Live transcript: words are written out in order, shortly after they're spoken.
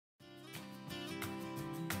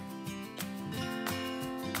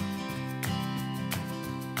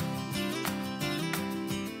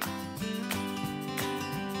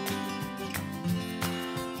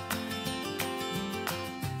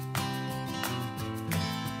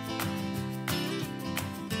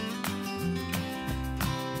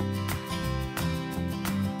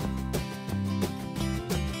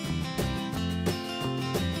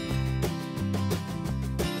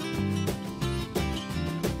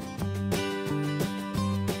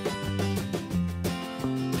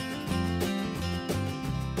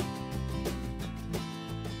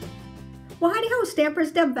Well, howdy ho,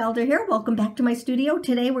 Stampers, Deb Valder here. Welcome back to my studio.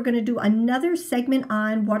 Today we're going to do another segment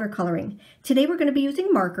on watercoloring. Today we're going to be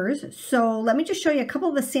using markers. So let me just show you a couple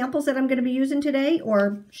of the samples that I'm going to be using today,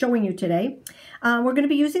 or showing you today. We're going to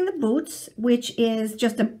be using the boots, which is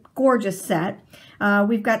just a gorgeous set.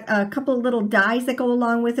 We've got a couple of little dies that go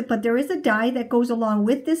along with it, but there is a die that goes along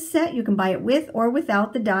with this set. You can buy it with or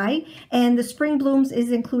without the die, and the Spring Blooms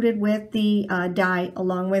is included with the die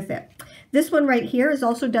along with it. This one right here is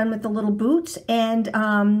also done with the little boots, and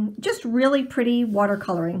just really pretty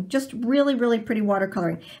watercoloring. Just really, really pretty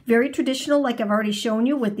watercoloring. Very traditional, like I've already shown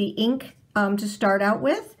you, with the ink to start out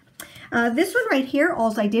with. This one right here,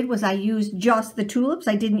 all I did was I used just the tulips.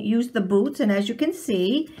 I didn't use the boots, and as you can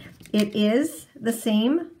see, it is the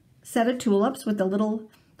same set of tulips with the little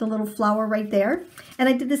flower right there. And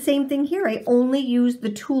I did the same thing here. I only used the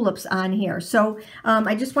tulips on here. So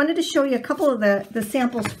I just wanted to show you a couple of the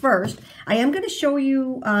samples first. I am going to show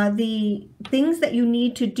you the things that you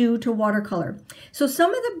need to do to watercolor. So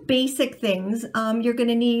some of the basic things, you're going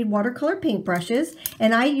to need watercolor paintbrushes,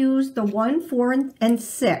 and I use the 1, 4, and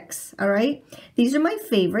 6. All right. These are my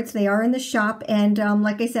favorites. They are in the shop, and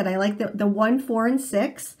like I said, I like the 1, 4, and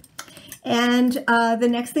 6. And the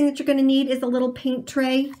next thing that you're going to need is a little paint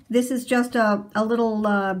tray. This is just a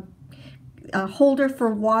little holder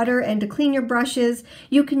for water and to clean your brushes.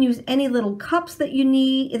 You can use any little cups that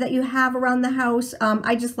you have around the house.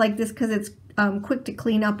 I just like this because it's quick to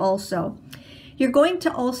clean up also. You're going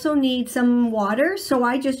to also need some water, so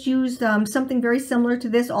I just used something very similar to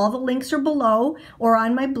this. All the links are below or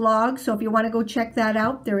on my blog, so if you want to go check that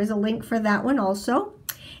out, there is a link for that one also.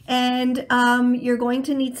 And you're going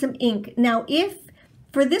to need some ink. Now,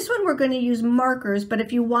 for this one, we're going to use markers, but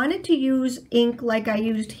if you wanted to use ink like I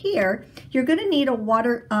used here, you're going to need a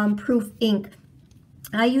waterproof ink.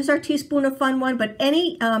 I use our Teaspoon of Fun one, but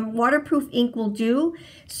any waterproof ink will do.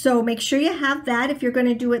 So make sure you have that if you're going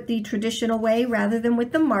to do it the traditional way rather than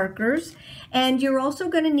with the markers. And you're also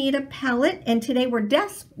going to need a palette. And today we're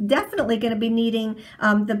definitely going to be needing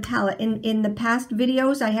the palette. In the past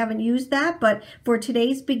videos, I haven't used that, but for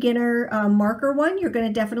today's beginner marker one, you're going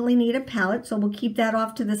to definitely need a palette. So we'll keep that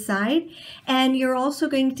off to the side. And you're also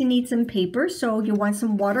going to need some paper. So you want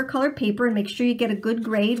some watercolor paper, and make sure you get a good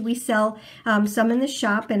grade. We sell some in the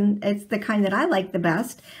shop, and it's the kind that I like the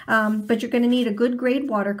best. But you're going to need a good grade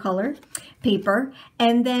watercolor paper.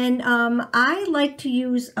 And then I like to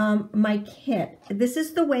use my kit. This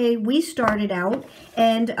is the way we started out,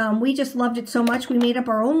 and we just loved it so much we made up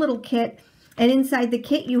our own little kit. And inside the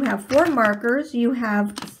kit you have 4 markers, you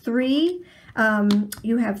have 3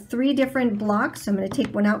 different blocks. I'm going to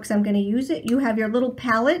take one out because I'm going to use it. You have your little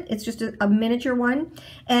palette. It's just a miniature one.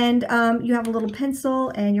 And you have a little pencil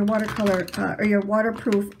and your watercolor or your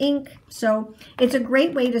waterproof ink. So it's a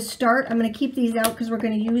great way to start. I'm going to keep these out because we're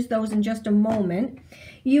going to use those in just a moment.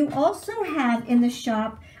 You also have in the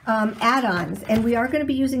shop add-ons, and we are going to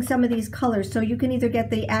be using some of these colors, so you can either get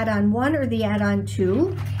the add-on 1 or the add-on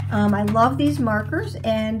 2. I love these markers,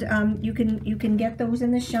 and you can get those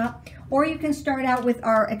in the shop, or you can start out with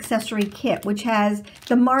our accessory kit, which has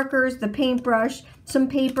the markers, the paintbrush, some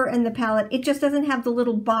paper, and the palette. It just doesn't have the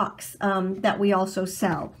little box that we also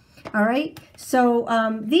sell. All right, so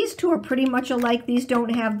these two are pretty much alike. These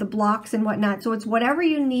don't have the blocks and whatnot, so it's whatever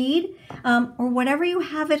you need or whatever you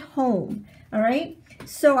have at home. All right,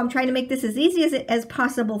 so I'm trying to make this as easy as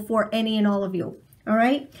possible for any and all of you. All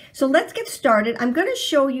right, so let's get started. I'm going to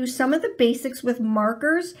show you some of the basics with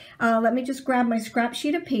markers. Let me just grab my scrap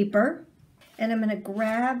sheet of paper, and I'm going to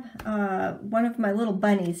grab one of my little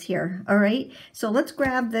bunnies here. All right, so let's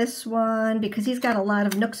grab this one because he's got a lot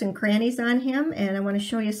of nooks and crannies on him, and I want to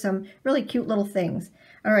show you some really cute little things.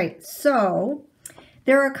 All right, so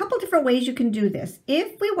there are a couple different ways you can do this.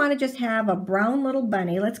 If we want to just have a brown little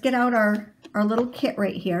bunny, let's get out our little kit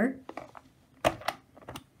right here.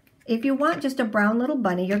 If you want just a brown little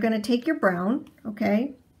bunny, you're going to take your brown,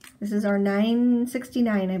 okay? This is our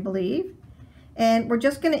 969, I believe. And we're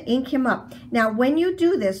just going to ink him up. Now, when you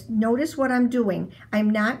do this, notice what I'm doing. I'm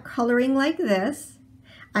not coloring like this.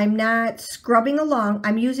 I'm not scrubbing along.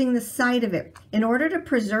 I'm using the side of it. In order to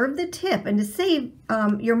preserve the tip and to save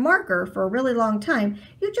your marker for a really long time,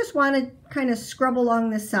 you just want to kind of scrub along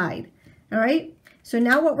the side. All right? So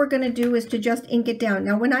now what we're going to do is to just ink it down.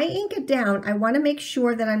 Now, when I ink it down, I want to make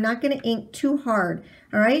sure that I'm not going to ink too hard.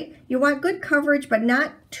 All right? You want good coverage, but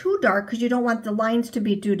not too dark because you don't want the lines to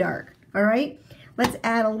be too dark. All right? Let's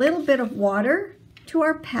add a little bit of water to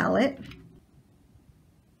our palette.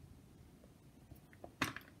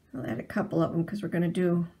 I'll add a couple of them because we're going to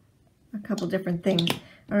do a couple different things.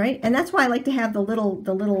 All right, and that's why I like to have the little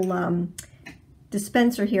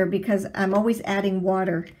dispenser here, because I'm always adding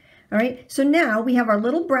water. All right, so now we have our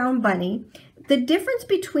little brown bunny. The difference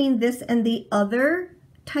between this and the other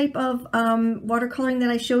type of watercoloring that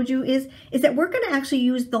I showed you is that we're going to actually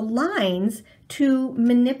use the lines to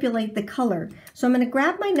manipulate the color. So I'm going to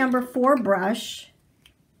grab my number 4 brush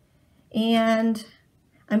and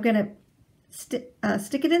I'm going to stick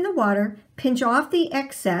it in the water, pinch off the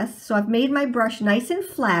excess. So I've made my brush nice and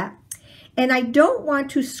flat, and I don't want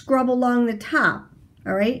to scrub along the top,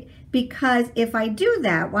 all right? Because if I do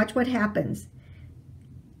that, watch what happens.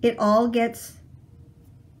 It all gets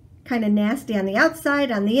kind of nasty on the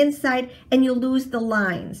outside, on the inside, and you'll lose the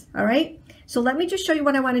lines, all right? So let me just show you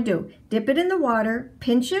what I want to do. Dip it in the water,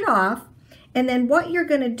 pinch it off, and then what you're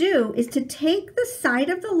going to do is to take the side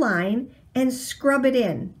of the line and scrub it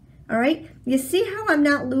in, all right? You see how I'm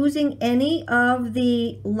not losing any of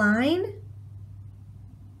the line?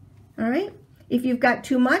 All right? If you've got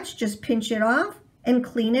too much, just pinch it off and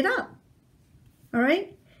clean it up, all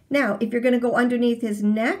right? Now, if you're going to go underneath his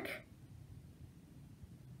neck,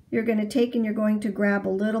 you're going to take and you're going to grab a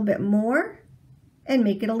little bit more and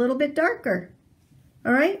make it a little bit darker.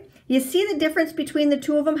 All right? You see the difference between the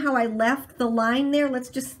two of them, how I left the line there? Let's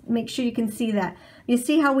just make sure you can see that. You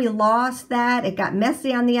see how we lost that? It got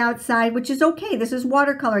messy on the outside, which is okay. This is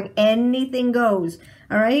watercoloring. Anything goes.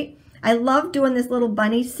 All right? I love doing this little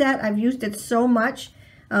bunny set. I've used it so much.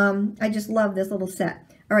 I just love this little set.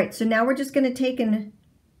 All right, so now we're just going to take and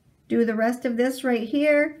do the rest of this right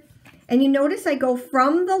here. And you notice I go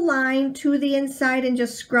from the line to the inside and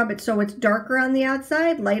just scrub it so it's darker on the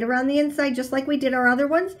outside, lighter on the inside, just like we did our other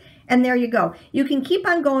ones. And there you go. You can keep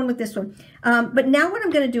on going with this one. But now what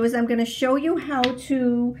I'm going to do is I'm going to show you how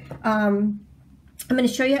to, I'm going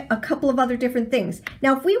to show you a couple of other different things.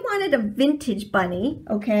 Now, if we wanted a vintage bunny,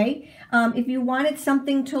 okay, if you wanted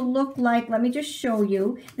something to look like, let me just show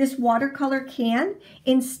you, this watercolor can,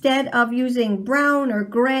 instead of using brown or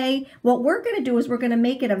gray, what we're going to do is we're going to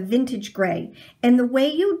make it a vintage gray. And the way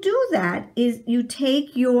you do that is you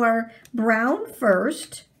take your brown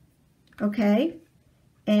first, okay,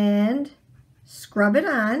 and scrub it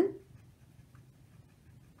on.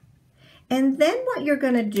 And then what you're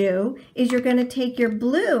going to do is you're going to take your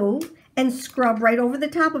blue and scrub right over the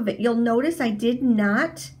top of it. You'll notice I did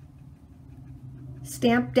not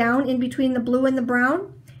stamp down in between the blue and the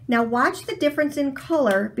brown. Now watch the difference in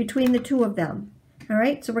color between the two of them. All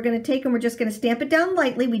right, so we're going to take and we're just going to stamp it down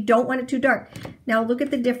lightly. We don't want it too dark. Now look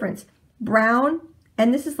at the difference. Brown,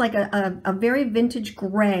 and this is like a very vintage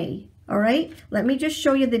gray. All right, let me just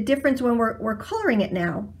show you the difference when we're coloring it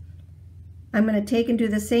now. I'm going to take and do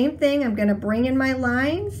the same thing. I'm going to bring in my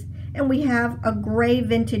lines, and we have a gray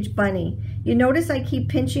vintage bunny. You notice I keep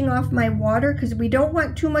pinching off my water because we don't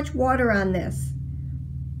want too much water on this.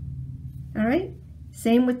 All right,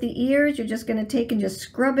 same with the ears. You're just going to take and just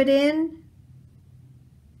scrub it in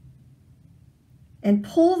and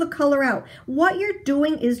pull the color out. What you're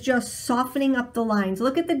doing is just softening up the lines.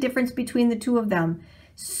 Look at the difference between the two of them.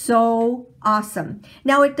 So awesome.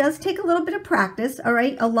 Now it does take a little bit of practice, all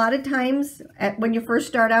right? A lot of times when you first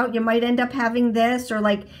start out, you might end up having this or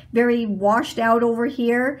like very washed out over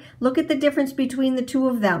here. Look at the difference between the two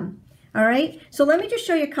of them, all right? So let me just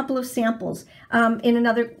show you a couple of samples. In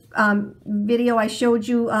another video, I showed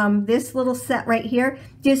you this little set right here.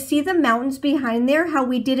 Do you see the mountains behind there? How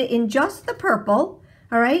we did it in just the purple,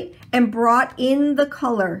 all right, and brought in the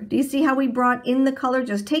color. Do you see how we brought in the color?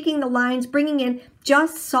 Just taking the lines, bringing in,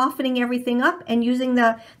 just softening everything up and using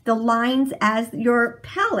the lines as your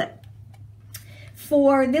palette.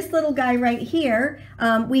 For this little guy right here,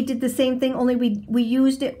 we did the same thing, only we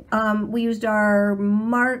used it, we used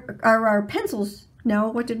our pencils. No,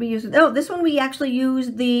 what did we use? Oh, this one we actually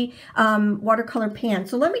used the watercolor pan.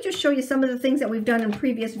 So let me just show you some of the things that we've done in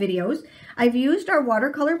previous videos. I've used our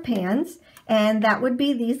watercolor pans, and that would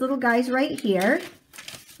be these little guys right here.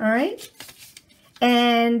 All right.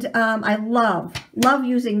 And I love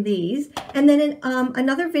using these. And then in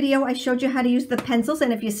another video, I showed you how to use the pencils.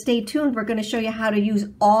 And if you stay tuned, we're going to show you how to use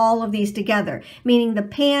all of these together, meaning the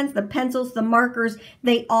pans, the pencils, the markers,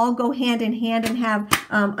 they all go hand in hand and have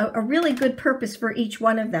a really good purpose for each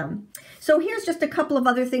one of them. So here's just a couple of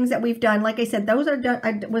other things that we've done. Like I said, those are done.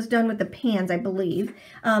 I was done with the pans, I believe.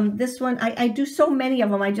 This one, I do so many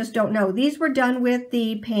of them, I just don't know. These were done with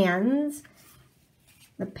the pans.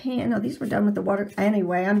 No, these were done with the water.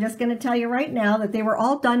 Anyway, I'm just going to tell you right now that they were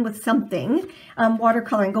all done with something,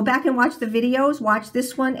 watercoloring. Go back and watch the videos, watch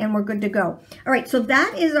this one, and we're good to go. All right, so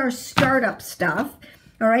that is our startup stuff.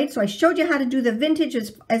 All right, so I showed you how to do the vintage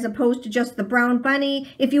as opposed to just the brown bunny.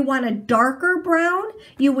 If you want a darker brown,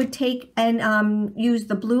 you would take and use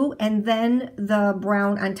the blue and then the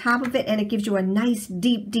brown on top of it, and it gives you a nice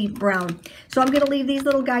deep, deep brown. So I'm going to leave these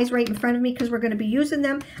little guys right in front of me because we're going to be using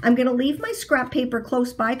them. I'm going to leave my scrap paper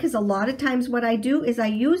close by because a lot of times what I do is I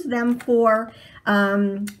use them for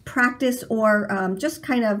practice or just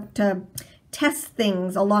kind of to test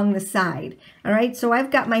things along the side. All right, so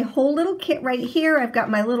I've got my whole little kit right here. I've got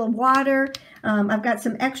my little water. I've got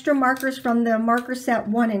some extra markers from the marker set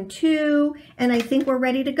 1 and 2, and I think we're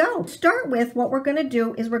ready to go. Start with what we're going to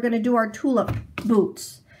do is we're going to do our tulip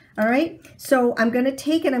boots. All right, so I'm going to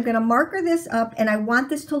take and I'm going to marker this up, and I want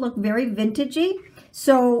this to look very vintagey.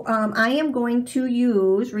 So I am going to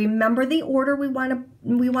use, remember the order we want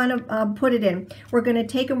to put it in. We're going to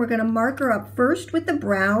take and we're going to marker up first with the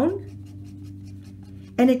brown.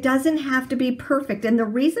 And it doesn't have to be perfect. And the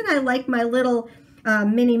reason I like my little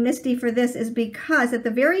mini MISTI for this is because at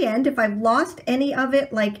the very end, if I've lost any of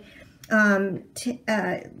it, like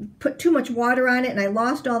put too much water on it and I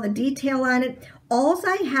lost all the detail on it, all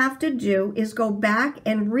I have to do is go back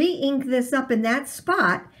and re-ink this up in that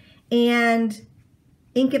spot and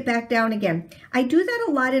ink it back down again. I do that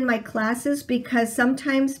a lot in my classes because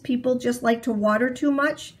sometimes people just like to water too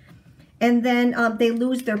much. And then they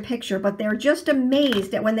lose their picture, but they're just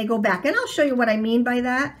amazed at when they go back. And I'll show you what I mean by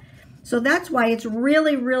that. So that's why it's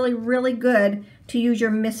really, really, really good to use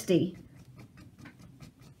your MISTI.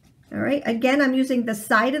 All right, again, I'm using the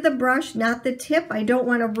side of the brush, not the tip. I don't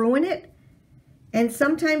want to ruin it. And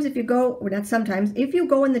sometimes if you go, or not sometimes, if you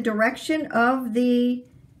go in the direction of the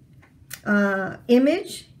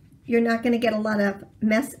image, you're not going to get a lot of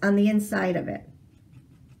mess on the inside of it.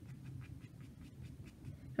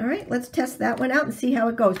 All right, let's test that one out and see how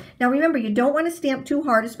it goes. Now remember, you don't want to stamp too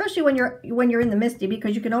hard, especially when you're in the MISTI,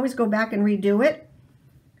 because you can always go back and redo it.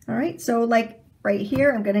 All right, so like right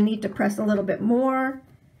here, I'm going to need to press a little bit more.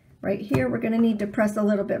 Right here, we're going to need to press a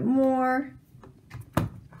little bit more.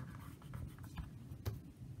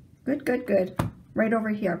 Good, good, good. Right over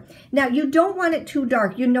here. Now, you don't want it too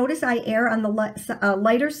dark. You notice I err on the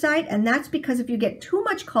lighter side, and that's because if you get too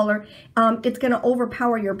much color, it's going to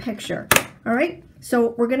overpower your picture. All right,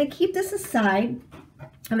 so we're going to keep this aside.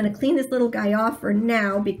 I'm going to clean this little guy off for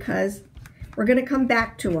now because we're going to come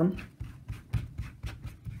back to him.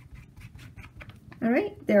 All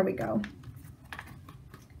right, there we go.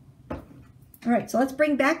 All right, so let's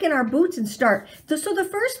bring back in our boots and start. So the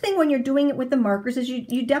first thing when you're doing it with the markers is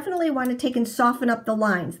you definitely want to take and soften up the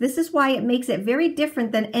lines. This is why it makes it very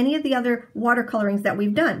different than any of the other watercolorings that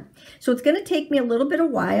we've done. So it's going to take me a little bit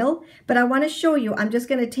of while, but I want to show you. I'm just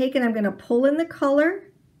going to take and I'm going to pull in the color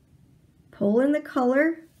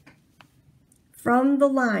from the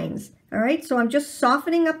lines. All right, so I'm just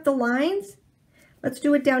softening up the lines. Let's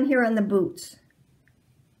do it down here on the boots.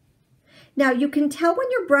 Now you can tell when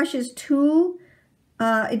your brush is too,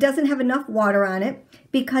 it doesn't have enough water on it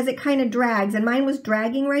because it kind of drags, and mine was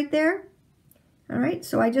dragging right there. All right,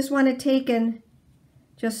 so I just want to take and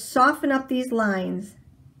just soften up these lines.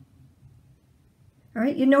 All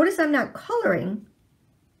right, you notice I'm not coloring.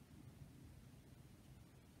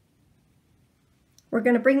 We're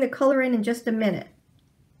going to bring the color in just a minute.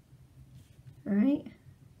 All right.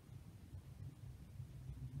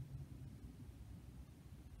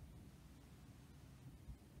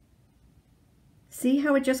 See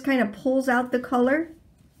how it just kind of pulls out the color?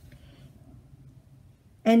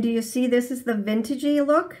 And do you see this is the vintagey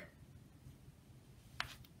look?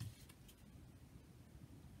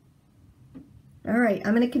 All right,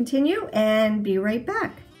 I'm going to continue and be right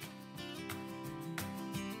back.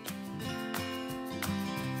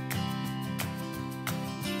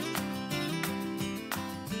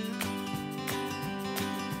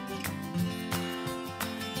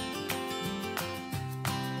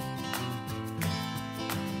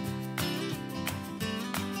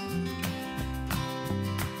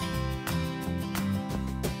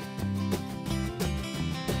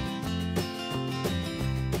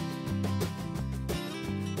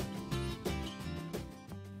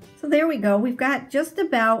 So there we go. We've got just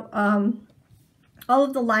about all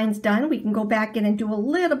of the lines done. We can go back in and do a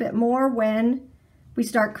little bit more when we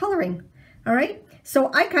start coloring. All right.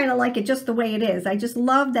 So I kind of like it just the way it is. I just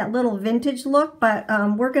love that little vintage look, but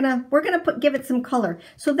we're gonna give it some color.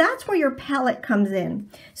 So that's where your palette comes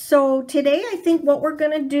in. So today I think what we're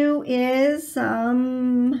gonna do is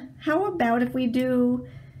how about if we do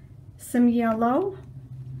some yellow,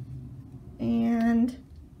 and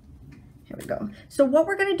here we go. So what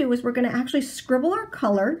we're going to do is we're going to actually scribble our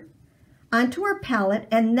color onto our palette,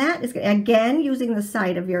 and that is again using the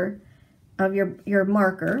side of your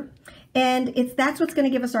marker. And that's what's going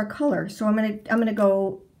to give us our color. So I'm gonna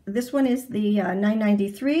go, this one is the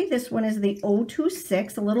 993, this one is the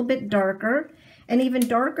 026, a little bit darker, and even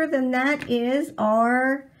darker than that is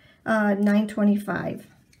our 925.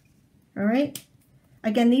 All right.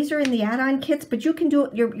 Again, these are in the add-on kits, but you can do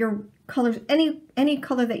your colors, any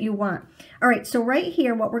color that you want. All right, so right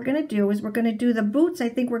here, what we're gonna do is we're gonna do the boots. I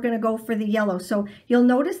think we're gonna go for the yellow. So you'll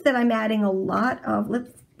notice that I'm adding a lot of,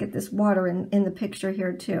 let's get this water in the picture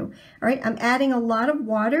here too. All right, I'm adding a lot of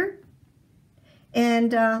water,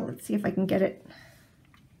 and let's see if I can get it.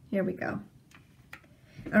 Here we go.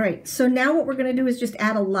 All right, so now what we're gonna do is just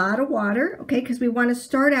add a lot of water, okay, because we wanna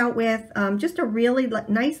start out with just a really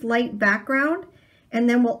nice light background, and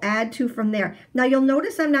then we'll add to from there. Now you'll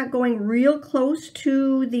notice I'm not going real close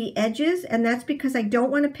to the edges, and that's because I don't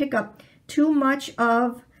want to pick up too much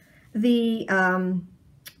of the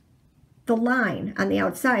line on the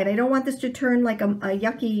outside. I don't want this to turn like a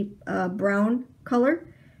yucky brown color,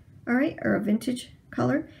 all right, or a vintage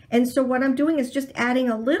color. And so what I'm doing is just adding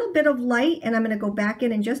a little bit of light, and I'm going to go back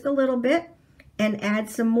in just a little bit and add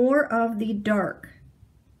some more of the dark.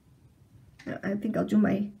 I think I'll do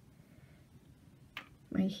my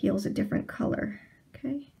heel's a different color,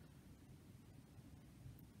 okay?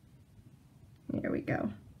 There we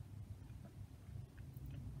go.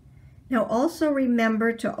 Now also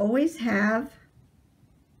remember to always have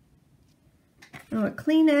a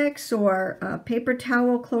Kleenex or a paper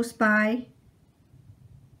towel close by,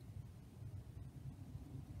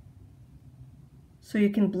 so you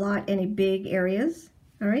can blot any big areas.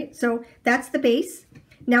 All right, so that's the base.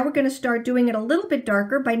 Now we're going to start doing it a little bit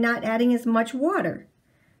darker by not adding as much water.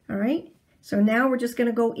 All right, so now we're just going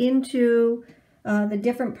to go into the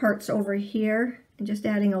different parts over here and just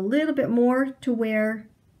adding a little bit more to where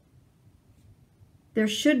there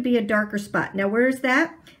should be a darker spot. Now where's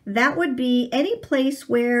that? That would be any place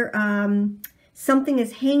where something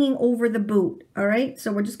is hanging over the boot. All right,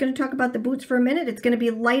 so we're just going to talk about the boots for a minute. It's going to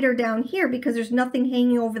be lighter down here because there's nothing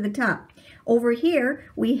hanging over the top. Over here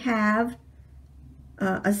we have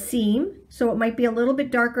a seam, so it might be a little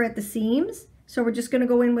bit darker at the seams. So we're just going to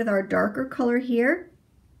go in with our darker color here.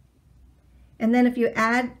 And then if you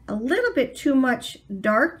add a little bit too much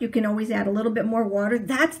dark, you can always add a little bit more water.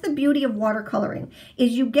 That's the beauty of watercoloring,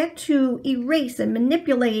 is you get to erase and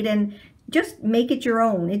manipulate and just make it your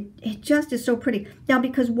own. It just is so pretty. Now,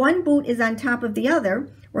 because one boot is on top of the other,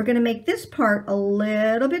 we're going to make this part a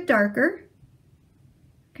little bit darker.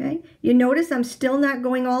 Okay. You notice I'm still not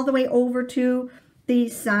going all the way over to the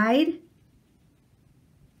side.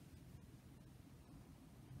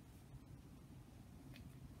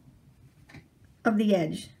 Of the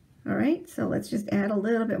edge. All right, so let's just add a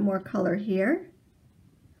little bit more color here.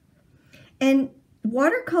 And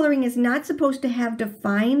watercoloring is not supposed to have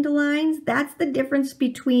defined lines. That's the difference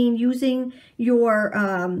between using your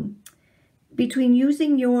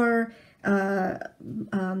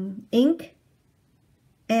ink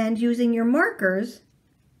and using your markers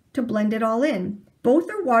to blend it all in. Both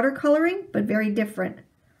are watercoloring, but very different.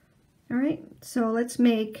 All right, so let's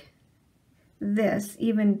make this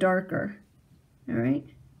even darker. All right.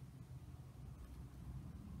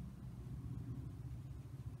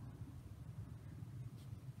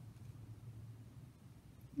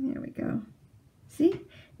 There we go. See,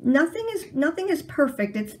 nothing is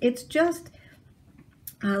perfect. It's just,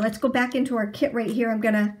 let's go back into our kit right here. I'm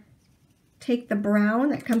gonna take the brown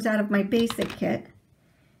that comes out of my basic kit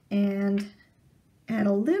and add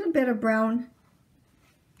a little bit of brown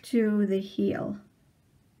to the heel.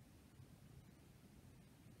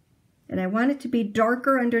 And I want it to be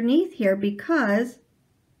darker underneath here because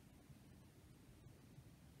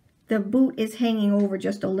the boot is hanging over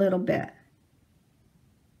just a little bit.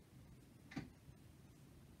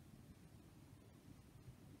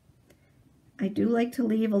 I do like to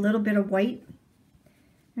leave a little bit of white.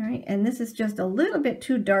 All right, and this is just a little bit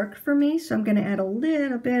too dark for me, so I'm going to add a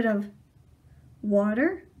little bit of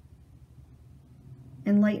water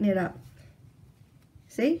and lighten it up.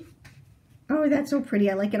 See? Oh, that's so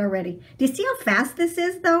pretty. I like it already. Do you see how fast this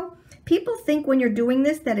is, though? People think when you're doing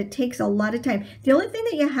this that it takes a lot of time. The only thing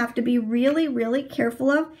that you have to be really, really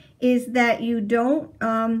careful of is that you don't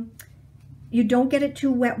get it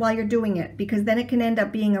too wet while you're doing it, because then it can end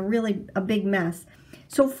up being a big mess.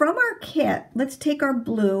 So from our kit, let's take our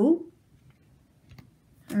blue,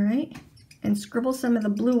 all right, and scribble some of the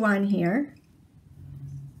blue on here.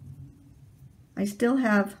 I still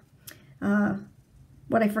have...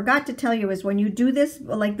 what I forgot to tell you is when you do this,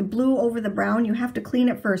 like the blue over the brown, you have to clean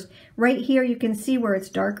it first. Right here, you can see where it's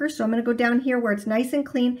darker. So I'm going to go down here where it's nice and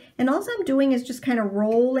clean. And all I'm doing is just kind of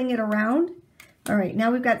rolling it around. All right,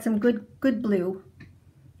 now we've got some good blue.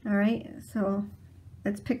 All right, so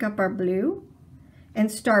let's pick up our blue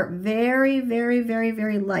and start very, very, very,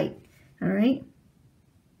 very light. All right.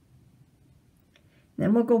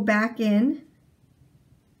 Then we'll go back in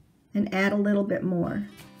and add a little bit more.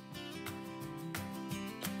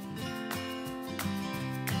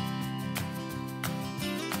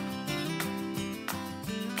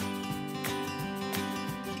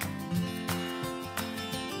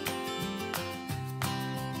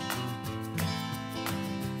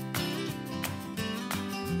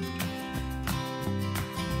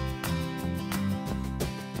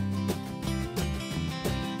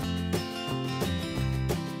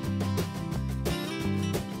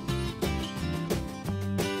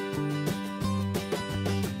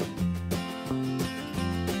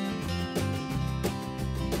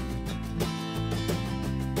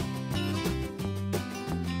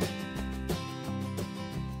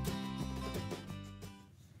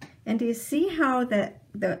 And do you see how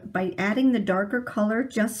by adding the darker color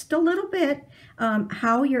just a little bit,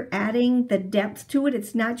 how you're adding the depth to it?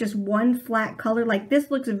 It's not just one flat color. Like this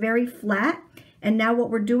looks very flat. And now what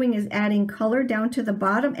we're doing is adding color down to the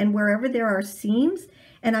bottom and wherever there are seams.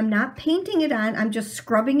 And I'm not painting it on, I'm just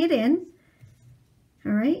scrubbing it in.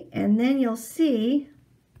 All right, and then you'll see,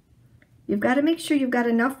 you've got to make sure you've got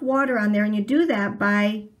enough water on there, and you do that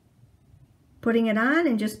by putting it on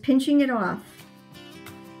and just pinching it off.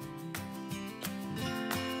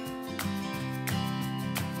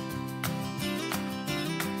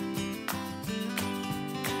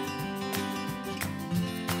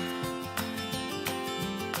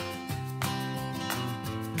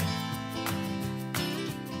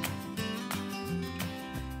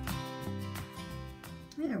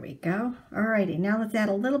 There we go. Alrighty, now let's add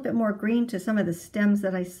a little bit more green to some of the stems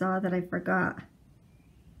that I saw that I forgot.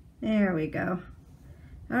 There we go.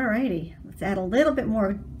 Alrighty, let's add a little bit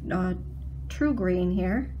more true green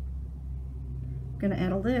here. I'm going to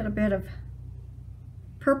add a little bit of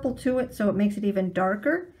purple to it so it makes it even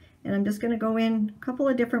darker. And I'm just going to go in a couple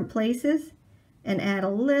of different places and add a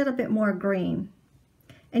little bit more green.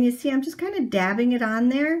 And you see, I'm just kind of dabbing it on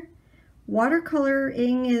there.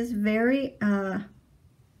 Watercoloring is very...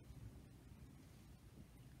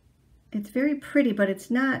 it's very pretty, but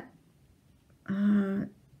it's not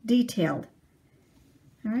detailed.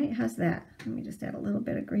 All right, how's that? Let me just add a little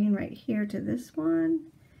bit of green right here to this one,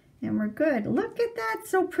 and we're good. Look at that,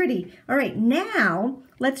 so pretty. All right, now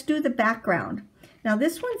let's do the background. Now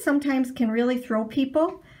this one sometimes can really throw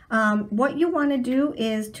people. What you want to do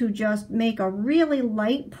is to just make a really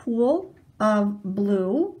light pool of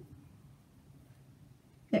blue.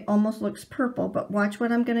 It almost looks purple, but watch what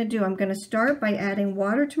I'm going to do. I'm going to start by adding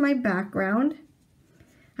water to my background.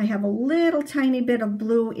 I have a little tiny bit of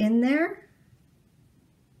blue in there.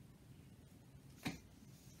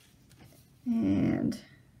 And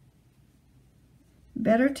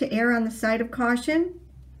better to err on the side of caution.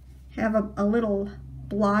 Have a little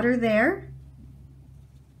blotter there.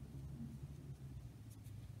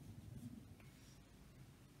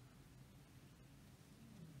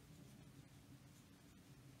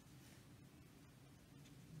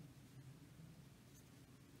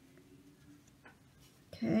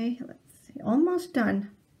 Okay, let's see, almost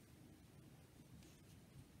done.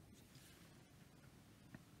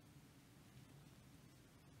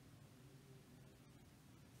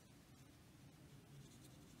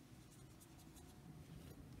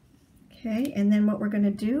 Okay, and then what we're going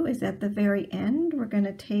to do is at the very end, we're going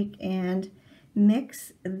to take and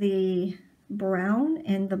mix the brown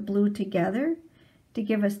and the blue together to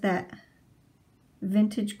give us that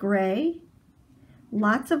vintage gray.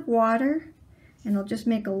 Lots of water. And I'll just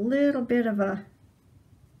make a little bit of a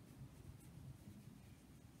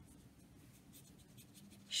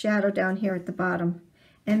shadow down here at the bottom.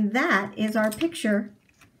 And that is our picture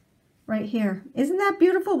right here. Isn't that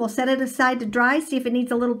beautiful? We'll set it aside to dry, see if it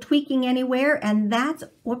needs a little tweaking anywhere. And that's,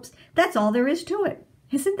 whoops, that's all there is to it.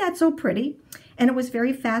 Isn't that so pretty? And it was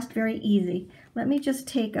very fast, very easy. Let me just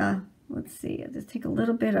take a, let's see, I'll just take a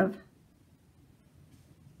little bit of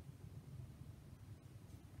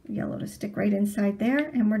yellow to stick right inside there,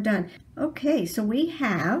 and we're done. Okay, so we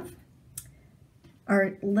have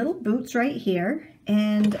our little boots right here,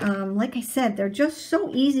 and like I said, they're just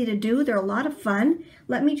so easy to do. They're a lot of fun.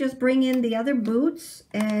 Let me just bring in the other boots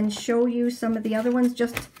and show you some of the other ones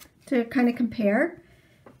just to kind of compare.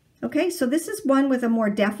 Okay, so this is one with a more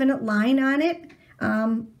definite line on it.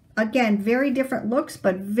 Again, very different looks,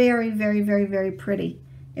 but very, very, very, very pretty.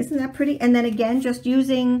 Isn't that pretty? And then again, just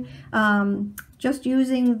using the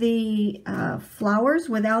flowers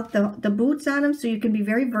without the boots on them, so you can be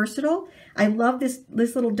very versatile. I love this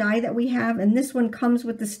little die that we have, and this one comes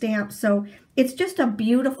with the stamp, so it's just a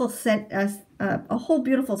beautiful set, a whole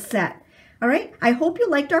beautiful set. All right, I hope you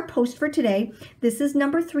liked our post for today. This is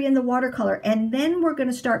number 3 in the watercolor, and then we're going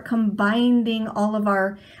to start combining all of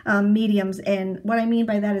our mediums, and what I mean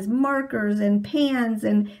by that is markers and pans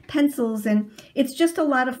and pencils, and it's just a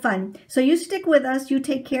lot of fun. So you stick with us, you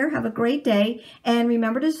take care, have a great day, and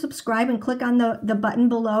remember to subscribe and click on the button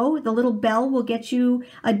below. The little bell will get you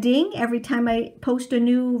a ding every time I post a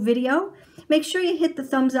new video. Make sure you hit the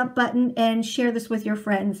thumbs up button and share this with your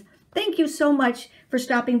friends. Thank you so much for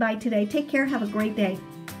stopping by today. Take care. Have a great day.